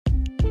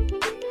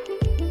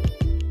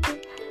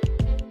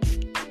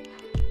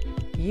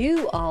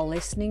You are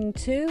listening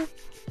to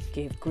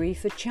Give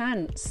Grief a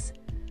Chance,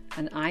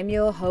 and I'm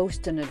your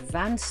host and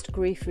advanced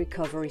grief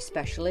recovery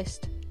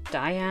specialist,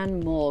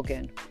 Diane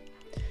Morgan.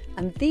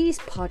 And these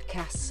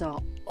podcasts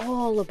are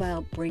all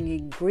about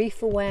bringing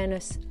grief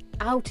awareness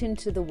out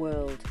into the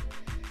world,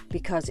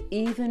 because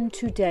even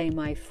today,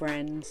 my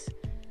friends,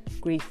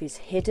 grief is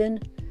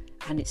hidden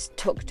and it's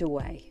tucked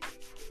away.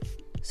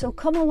 So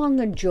come along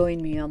and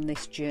join me on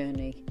this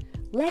journey.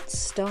 Let's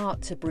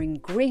start to bring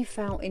grief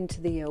out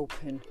into the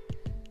open,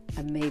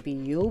 and maybe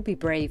you'll be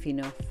brave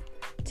enough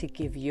to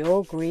give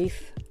your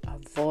grief a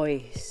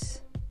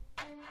voice.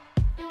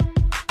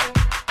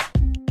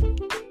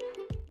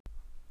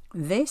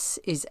 This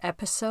is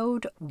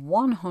episode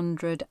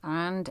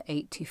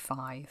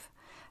 185.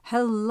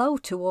 Hello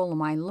to all of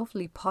my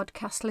lovely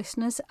podcast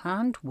listeners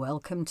and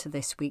welcome to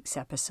this week's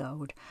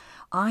episode.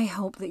 I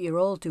hope that you're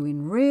all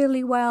doing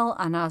really well,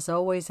 and as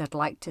always I'd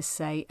like to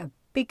say a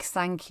big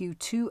thank you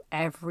to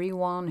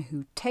everyone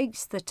who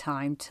takes the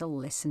time to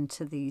listen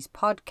to these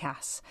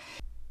podcasts.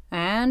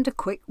 And a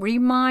quick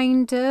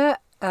reminder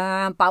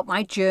about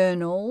my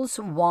journals.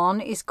 One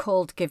is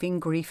called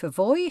Giving Grief a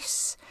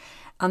Voice,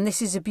 and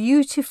this is a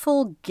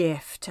beautiful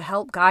gift to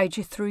help guide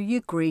you through your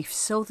grief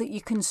so that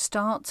you can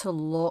start to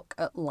look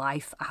at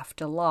life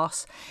after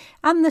loss.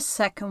 And the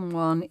second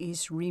one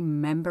is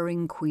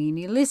Remembering Queen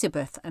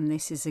Elizabeth, and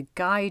this is a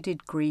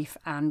guided grief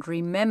and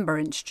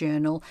remembrance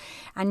journal,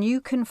 and you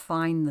can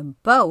find them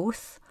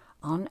both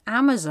on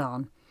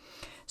Amazon.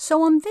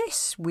 So on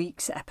this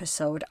week's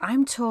episode,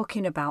 I'm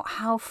talking about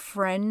how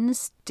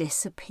friends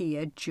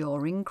disappear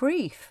during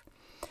grief.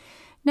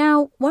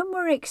 Now, when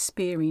we're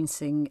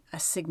experiencing a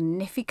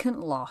significant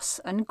loss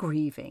and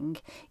grieving,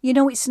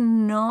 it's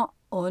not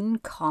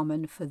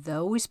uncommon for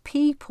those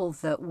people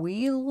that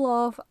we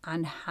love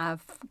and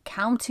have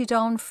counted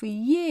on for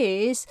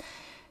years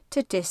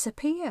to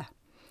disappear.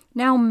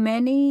 Now,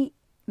 many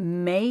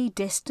may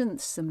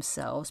distance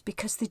themselves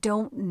because they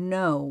don't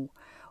know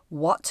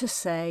what to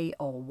say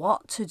or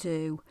what to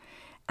do.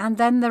 And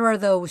then there are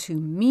those who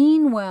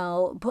mean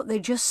well, but they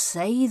just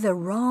say the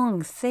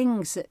wrong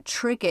things that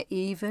trigger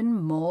even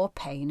more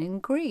pain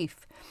and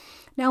grief.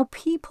 Now,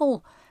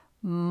 people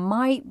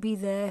might be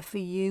there for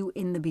you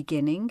in the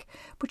beginning,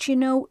 but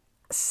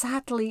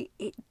sadly,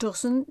 it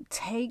doesn't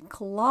take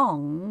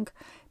long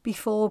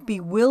before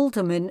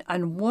bewilderment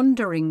and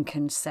wondering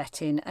can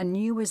set in, and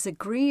you as a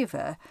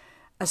griever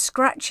are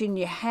scratching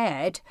your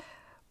head,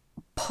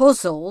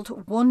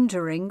 puzzled,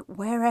 wondering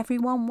where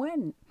everyone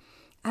went.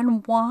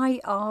 And why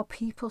are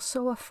people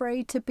so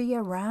afraid to be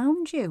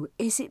around you?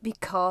 Is it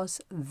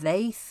because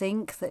they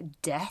think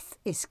that death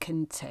is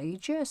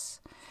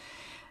contagious?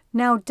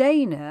 Now,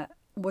 Dana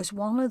was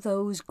one of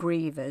those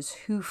grievers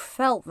who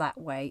felt that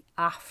way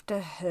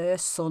after her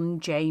son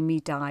Jamie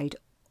died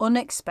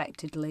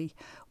unexpectedly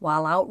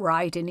while out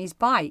riding his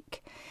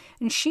bike.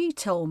 And she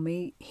told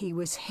me he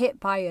was hit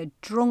by a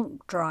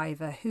drunk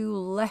driver who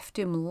left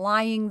him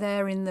lying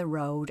there in the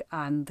road,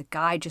 and the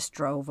guy just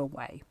drove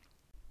away.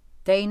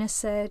 Dana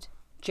said,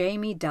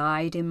 "Jamie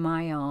died in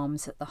my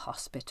arms at the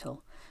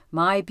hospital.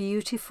 My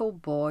beautiful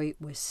boy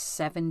was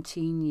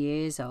 17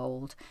 years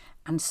old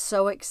and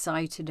so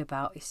excited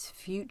about his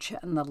future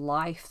and the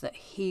life that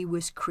he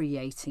was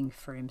creating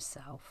for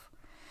himself."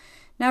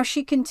 Now,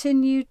 she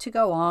continued to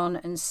go on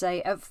and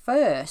say, "At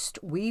first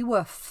we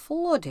were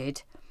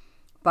flooded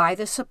by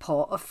the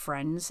support of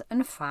friends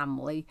and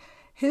family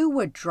who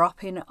were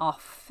dropping off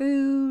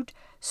food,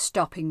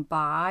 stopping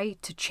by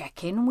to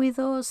check in with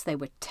us. They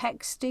were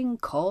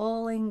texting,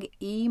 calling,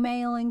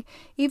 emailing,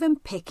 even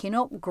picking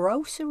up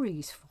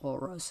groceries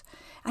for us.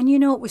 And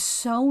it was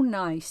so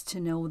nice to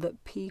know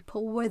that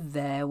people were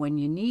there when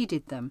you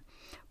needed them.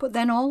 But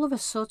then all of a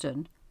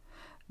sudden,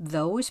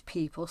 those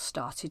people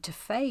started to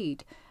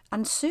fade,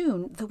 and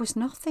soon there was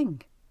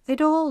nothing.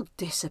 They'd all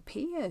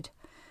disappeared.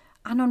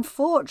 And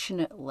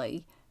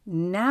unfortunately,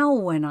 now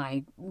when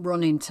I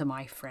run into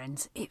my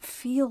friends, it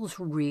feels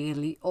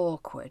really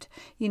awkward.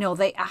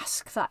 They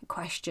ask that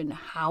question,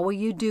 "How are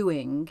you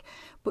doing?"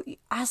 But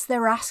as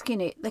they're asking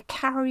it, they're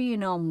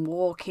carrying on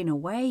walking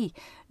away,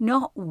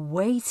 not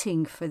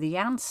waiting for the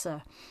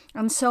answer.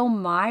 And so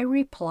my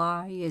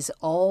reply is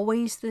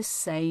always the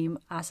same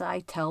as I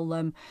tell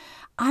them,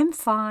 "I'm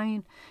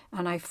fine,"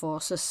 and I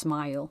force a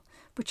smile.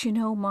 But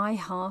my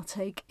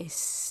heartache is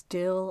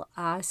still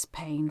as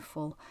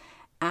painful,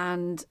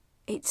 and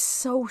it's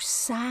so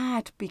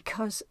sad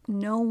because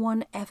no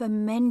one ever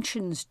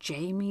mentions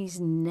Jamie's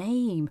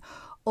name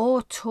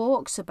or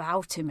talks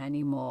about him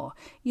anymore.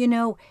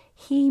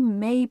 He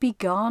may be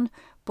gone,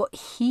 but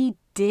he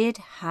did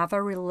have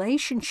a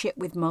relationship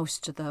with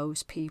most of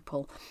those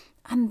people,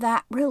 and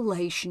that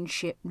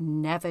relationship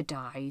never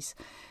dies.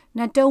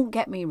 Now, don't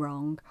get me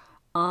wrong.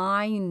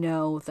 I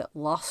know that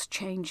loss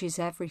changes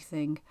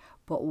everything,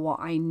 but what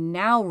I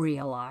now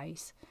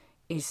realise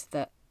is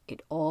that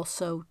it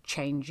also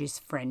changes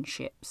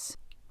friendships.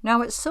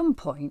 Now, at some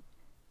point,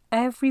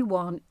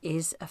 everyone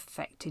is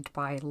affected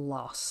by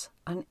loss,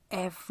 and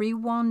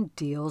everyone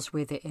deals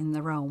with it in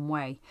their own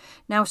way.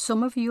 Now,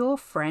 some of your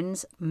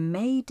friends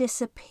may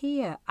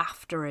disappear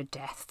after a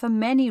death for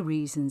many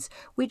reasons,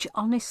 which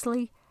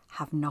honestly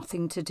have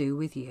nothing to do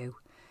with you.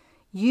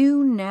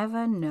 You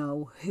never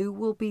know who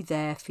will be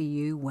there for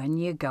you when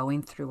you're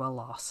going through a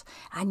loss,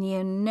 and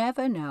you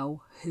never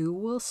know who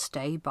will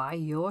stay by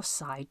your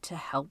side to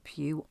help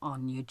you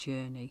on your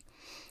journey.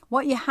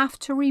 What you have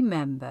to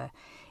remember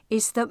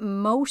is that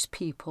most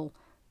people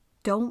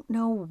don't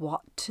know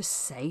what to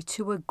say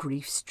to a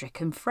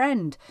grief-stricken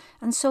friend,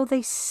 and so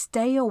they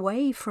stay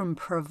away from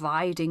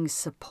providing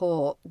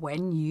support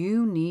when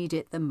you need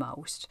it the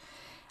most.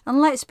 And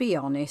let's be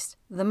honest,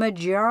 the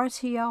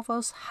majority of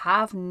us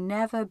have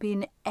never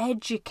been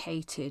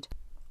educated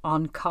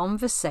on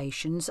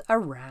conversations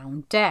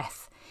around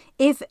death.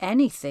 If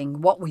anything,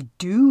 what we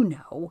do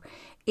know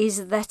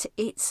is that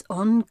it's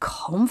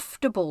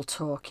uncomfortable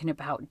talking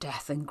about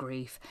death and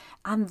grief,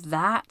 and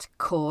that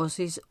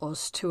causes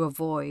us to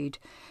avoid,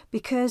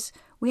 because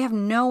we have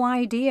no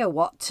idea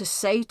what to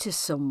say to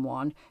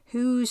someone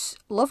whose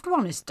loved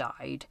one has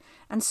died.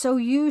 And so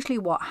usually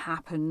what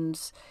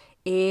happens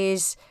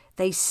is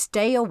they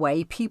stay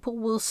away. People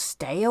will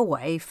stay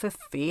away for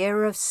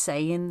fear of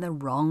saying the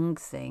wrong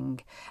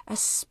thing,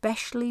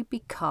 especially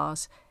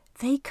because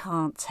they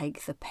can't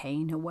take the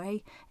pain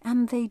away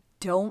and they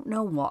don't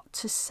know what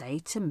to say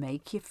to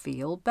make you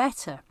feel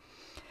better.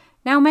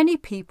 Now, many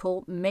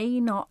people may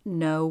not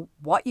know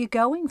what you're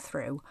going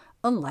through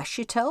unless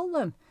you tell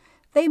them.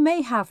 They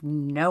may have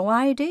no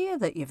idea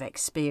that you've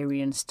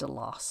experienced a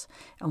loss,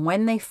 and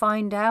when they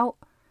find out,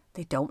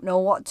 they don't know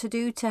what to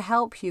do to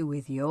help you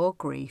with your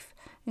grief.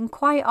 And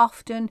quite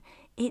often,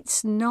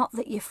 it's not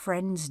that your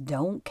friends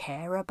don't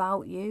care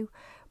about you,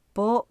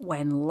 but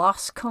when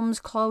loss comes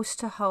close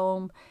to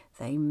home,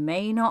 they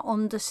may not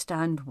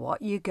understand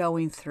what you're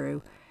going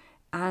through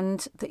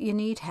and that you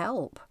need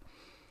help.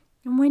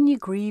 And when you're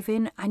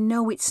grieving, I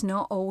know it's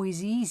not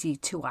always easy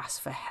to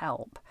ask for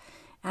help.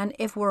 And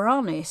if we're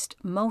honest,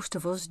 most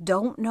of us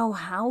don't know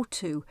how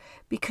to,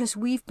 because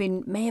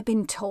may have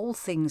been told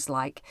things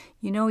like,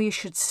 you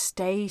should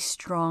stay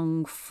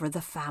strong for the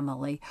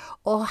family,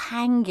 or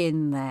hang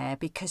in there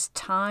because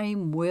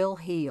time will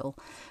heal.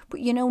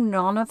 But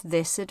none of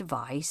this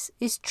advice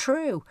is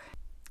true.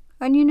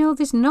 And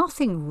there's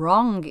nothing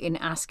wrong in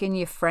asking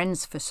your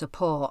friends for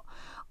support.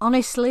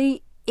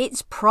 Honestly,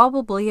 it's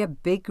probably a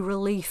big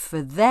relief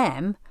for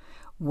them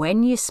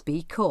when you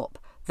speak up.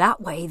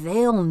 That way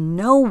they'll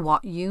know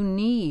what you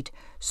need.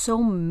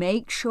 So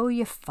make sure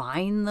you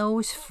find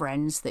those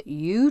friends that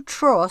you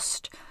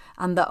trust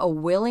and that are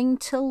willing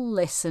to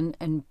listen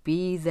and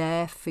be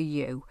there for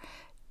you.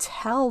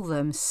 Tell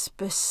them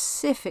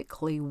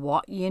specifically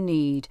what you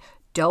need.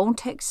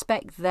 Don't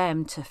expect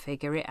them to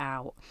figure it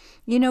out.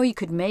 You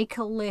could make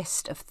a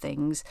list of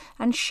things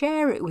and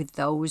share it with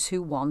those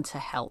who want to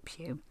help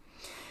you.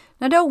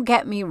 Now, don't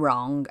get me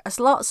wrong, as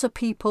lots of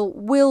people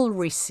will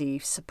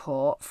receive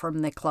support from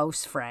their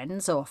close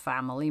friends or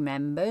family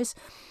members,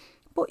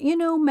 but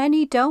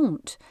many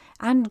don't,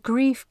 and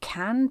grief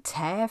can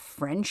tear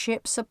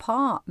friendships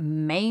apart,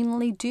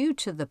 mainly due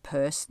to the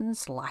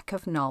person's lack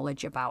of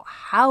knowledge about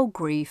how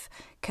grief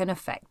can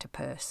affect a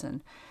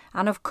person.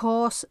 And of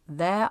course,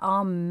 there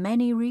are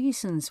many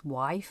reasons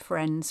why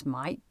friends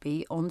might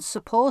be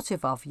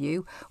unsupportive of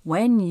you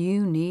when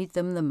you need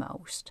them the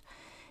most.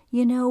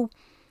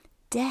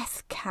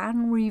 Death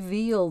can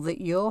reveal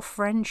that your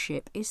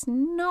friendship is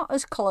not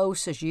as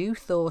close as you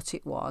thought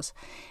it was.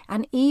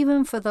 And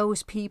even for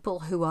those people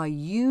who are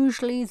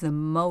usually the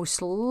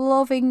most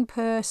loving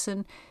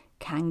person,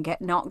 can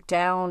get knocked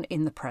down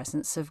in the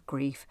presence of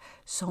grief,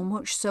 so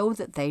much so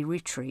that they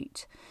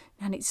retreat.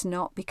 And it's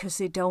not because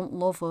they don't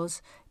love us.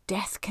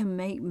 Death can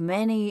make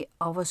many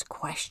of us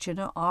question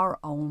our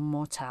own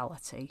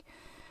mortality.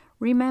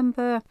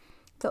 Remember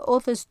that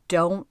others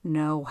don't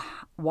know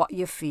what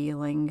you're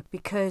feeling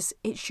because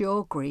it's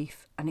your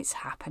grief and it's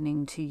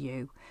happening to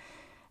you.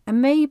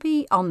 And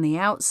maybe on the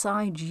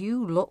outside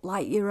you look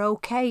like you're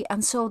okay,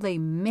 and so they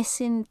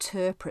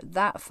misinterpret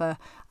that for,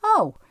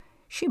 oh,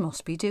 she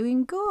must be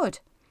doing good.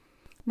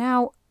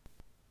 Now,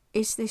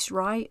 is this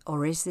right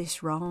or is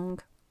this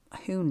wrong?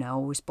 Who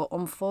knows? But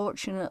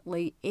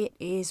unfortunately, it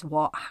is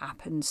what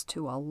happens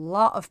to a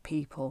lot of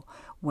people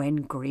when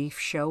grief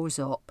shows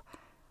up.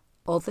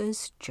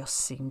 Others just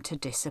seem to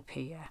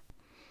disappear.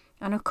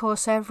 And of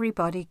course,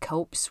 everybody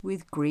copes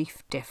with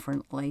grief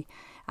differently,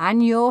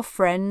 and your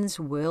friends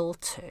will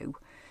too.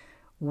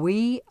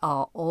 We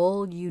are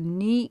all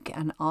unique,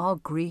 and our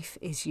grief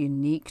is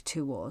unique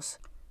to us.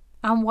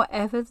 And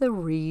whatever the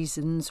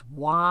reasons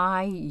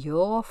why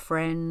your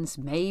friends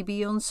may be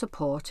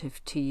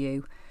unsupportive to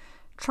you,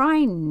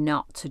 try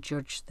not to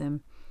judge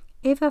them.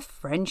 If a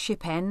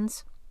friendship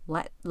ends,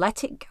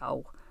 let it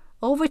go.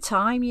 Over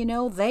time,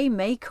 they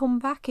may come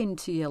back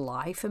into your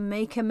life and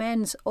make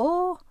amends,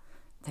 or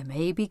they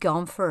may be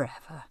gone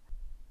forever.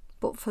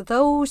 But for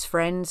those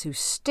friends who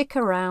stick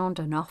around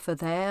and offer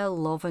their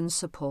love and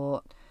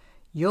support,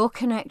 your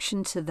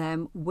connection to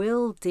them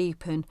will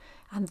deepen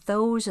And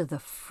those are the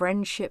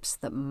friendships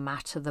that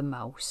matter the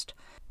most.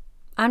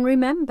 And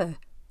remember,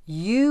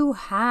 you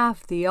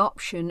have the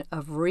option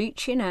of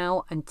reaching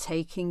out and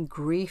taking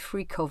grief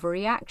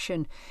recovery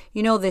action.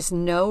 There's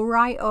no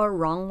right or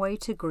wrong way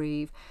to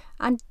grieve,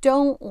 and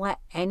don't let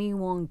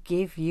anyone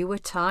give you a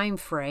time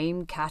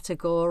frame,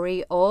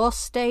 category, or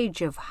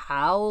stage of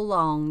how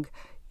long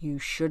you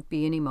should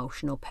be in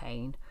emotional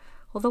pain.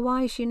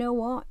 Otherwise, you know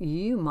what?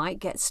 You might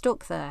get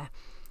stuck there.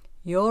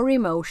 Your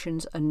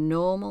emotions are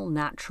normal,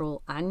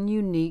 natural, and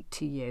unique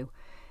to you.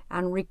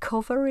 And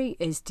recovery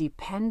is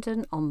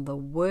dependent on the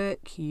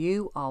work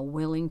you are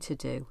willing to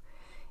do.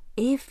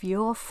 If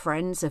your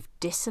friends have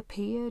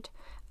disappeared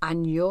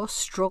and you're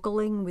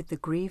struggling with the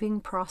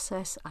grieving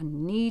process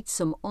and need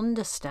some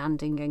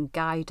understanding and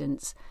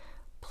guidance,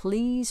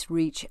 please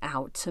reach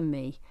out to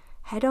me.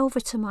 Head over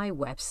to my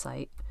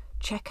website,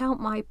 check out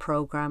my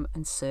program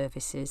and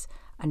services,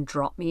 and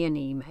drop me an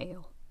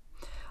email.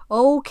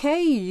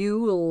 Okay,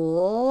 you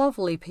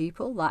lovely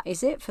people, that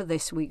is it for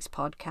this week's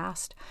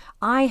podcast.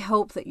 I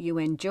hope that you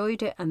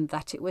enjoyed it and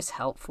that it was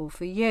helpful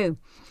for you.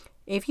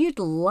 If you'd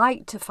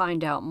like to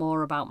find out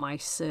more about my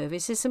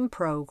services and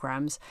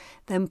programs,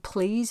 then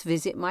please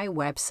visit my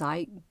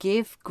website,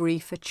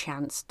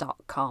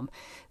 givegriefachance.com.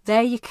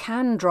 There you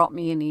can drop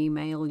me an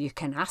email, you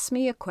can ask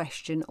me a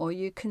question, or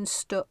you can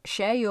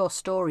share your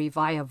story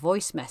via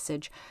voice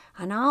message,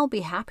 and I'll be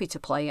happy to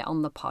play it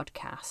on the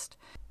podcast.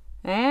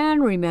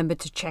 And remember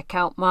to check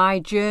out my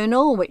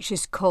journal, which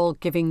is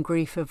called Giving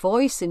Grief a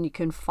Voice, and you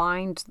can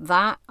find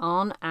that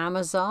on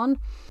Amazon.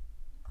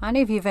 And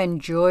if you've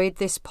enjoyed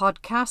this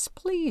podcast,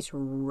 please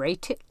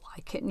rate it,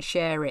 like it, and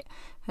share it.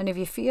 And if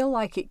you feel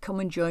like it, come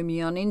and join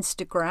me on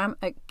Instagram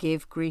at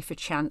Give Grief a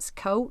Chance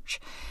Coach.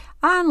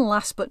 And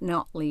last but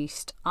not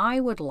least, I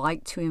would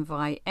like to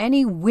invite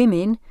any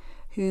women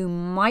who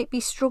might be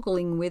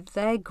struggling with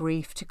their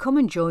grief to come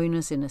and join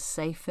us in a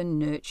safe and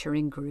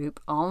nurturing group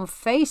on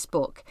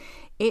Facebook.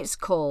 It's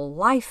called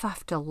Life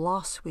After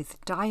Loss with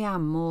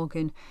Diane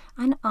Morgan,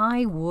 and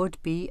I would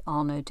be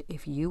honoured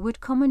if you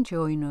would come and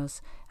join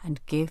us and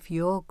give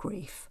your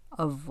grief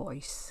a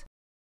voice.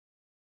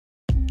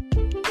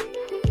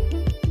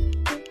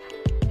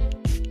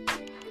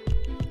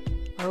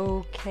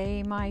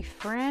 Okay, my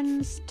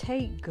friends,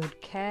 take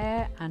good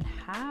care and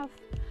have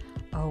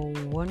a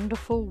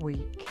wonderful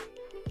week.